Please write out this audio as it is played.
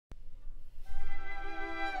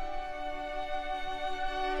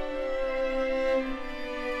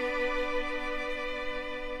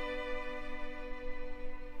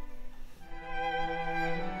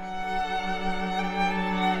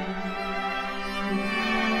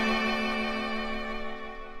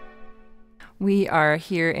We are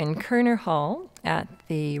here in Koerner Hall at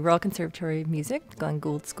the Royal Conservatory of Music, Glenn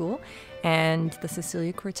Gould School, and the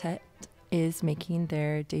Cecilia Quartet is making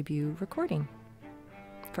their debut recording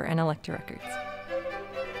for Electra Records.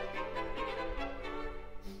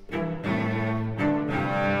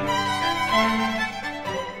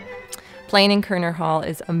 Playing in Koerner Hall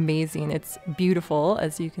is amazing. It's beautiful,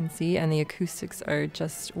 as you can see, and the acoustics are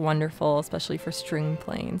just wonderful, especially for string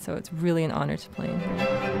playing, so it's really an honor to play in here.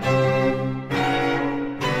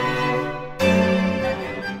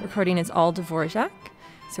 Recording is all Dvořák,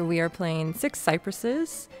 so we are playing 6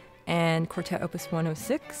 cypresses and Quartet Opus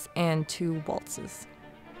 106 and 2 waltzes.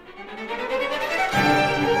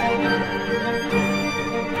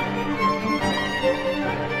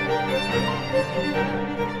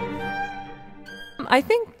 I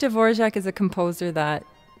think Dvořák is a composer that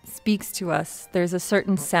speaks to us. There's a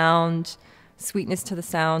certain sound, sweetness to the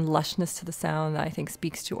sound, lushness to the sound that I think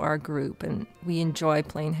speaks to our group, and we enjoy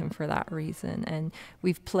playing him for that reason. And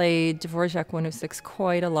we've played Dvořák 106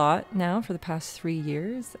 quite a lot now for the past 3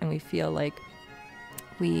 years, and we feel like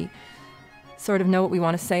we sort of know what we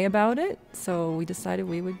want to say about it, so we decided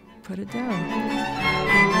we would put it down.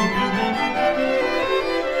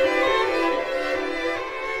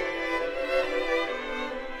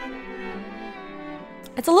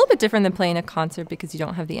 It's a little bit different than playing a concert because you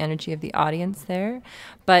don't have the energy of the audience there.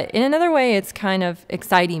 But in another way, it's kind of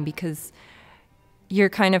exciting because you're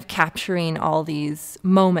kind of capturing all these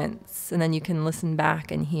moments, and then you can listen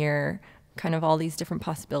back and hear kind of all these different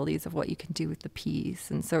possibilities of what you can do with the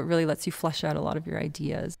piece. And so it really lets you flesh out a lot of your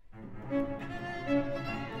ideas.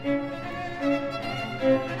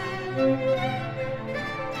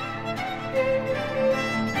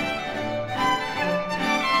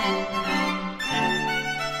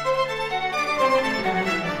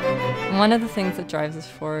 One of the things that drives us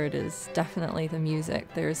forward is definitely the music.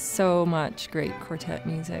 There's so much great quartet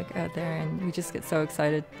music out there, and we just get so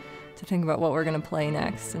excited to think about what we're going to play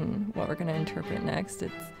next and what we're going to interpret next.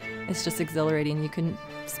 It's just exhilarating. You can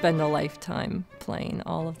spend a lifetime playing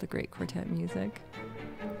all of the great quartet music.